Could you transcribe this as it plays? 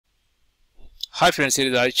Hi friends, here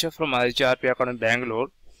is Aditya from Aditya RPA Bangalore.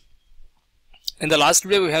 In the last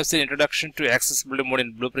video, we have seen introduction to accessibility mode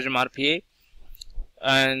in BluePrism RPA,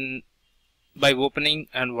 and by opening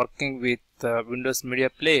and working with Windows Media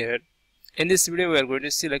Player. In this video, we are going to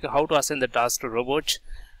see how to assign the task to robots.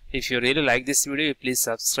 If you really like this video, you please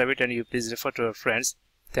subscribe it and you please refer to your friends.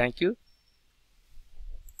 Thank you.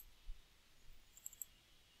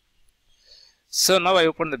 So now I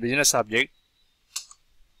open the business object.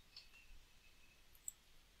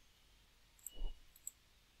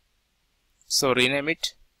 So rename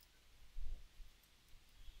it.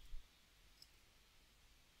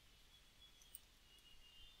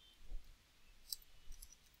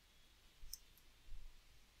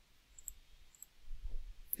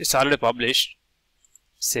 It's already published.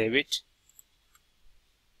 Save it.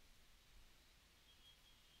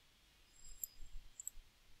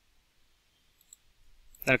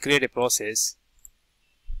 Now create a process.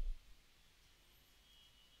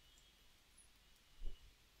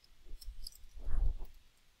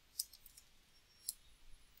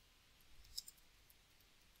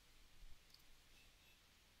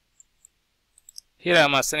 Here I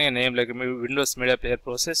am assigning a name like maybe Windows Media Player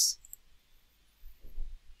process.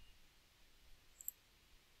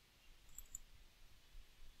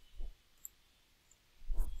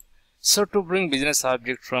 So to bring business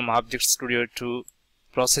object from Object Studio to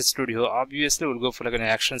Process Studio, obviously we'll go for an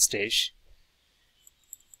action stage.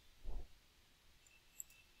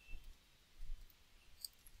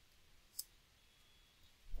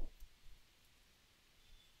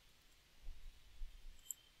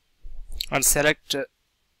 And select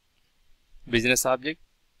business object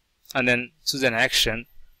and then choose an action,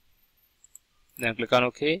 then click on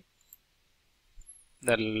OK.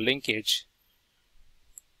 The linkage,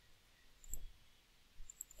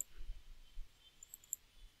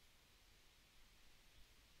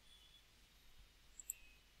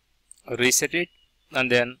 reset it and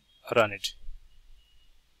then run it.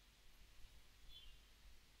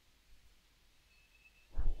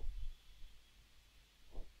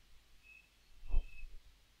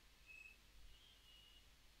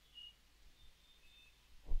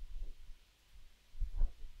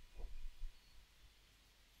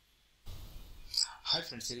 Hi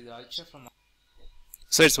friends, here is Aditya from.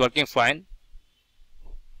 So it's working fine.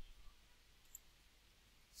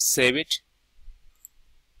 Save it.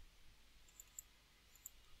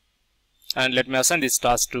 And let me assign this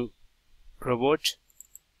task to robot.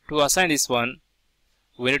 To assign this one,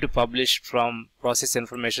 we need to publish from process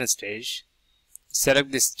information stage.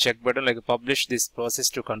 Select this check button like publish this process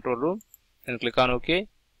to control room. Then click on OK.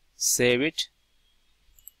 Save it.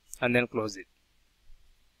 And then close it.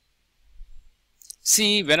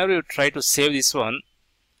 See, whenever you try to save this one,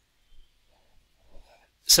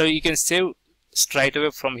 so you can save straight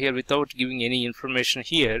away from here without giving any information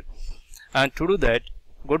here. And to do that,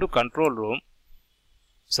 go to control room,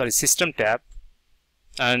 system tab,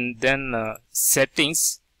 and then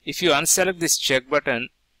settings. If you unselect this check button,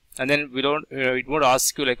 and then it won't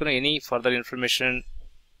ask you any further information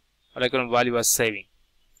while you are saving.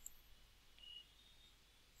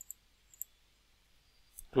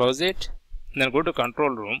 Close it. Then go to control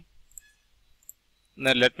room.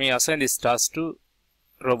 Then let me assign this task to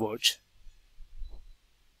robot.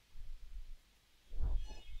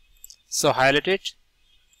 So highlight it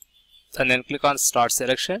and then click on start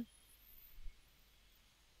selection.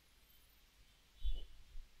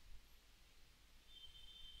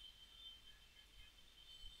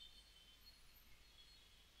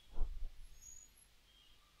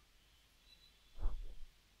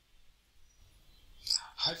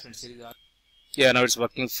 Hi friends, here is that. Yeah, now it's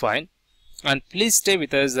working fine. And please stay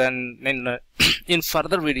with us, and in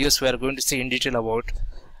further videos we are going to see in detail about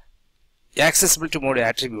accessibility mode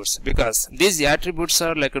attributes, because these attributes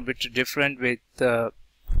are a bit different with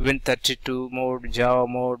Win32 mode, Java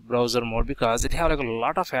mode, browser mode, because it have a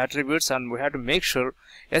lot of attributes, and we have to make sure,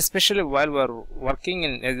 especially while we are working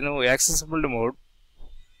in accessibility mode.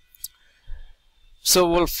 So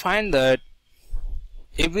we'll find that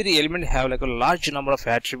every element have a large number of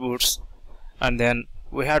attributes, and then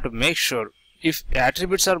we have to make sure if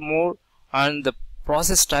attributes are more and the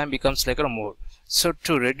process time becomes more. So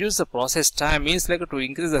to reduce the process time means to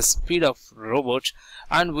increase the speed of robot,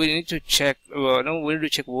 and we need to check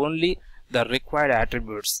only the required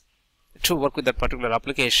attributes to work with that particular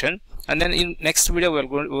application. And then in next video we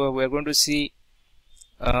are going to see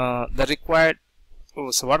the required.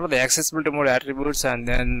 So what are the accessibility mode attributes, and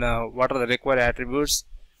then what are the required attributes,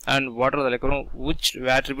 and what are the which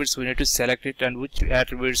attributes we need to select it and which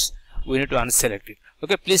attributes we need to unselect it.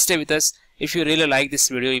 Okay, please stay with us. If you really like this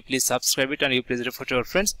video, you please subscribe it and you please refer to your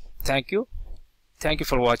friends. Thank you. Thank you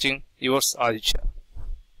for watching. Yours Aditya.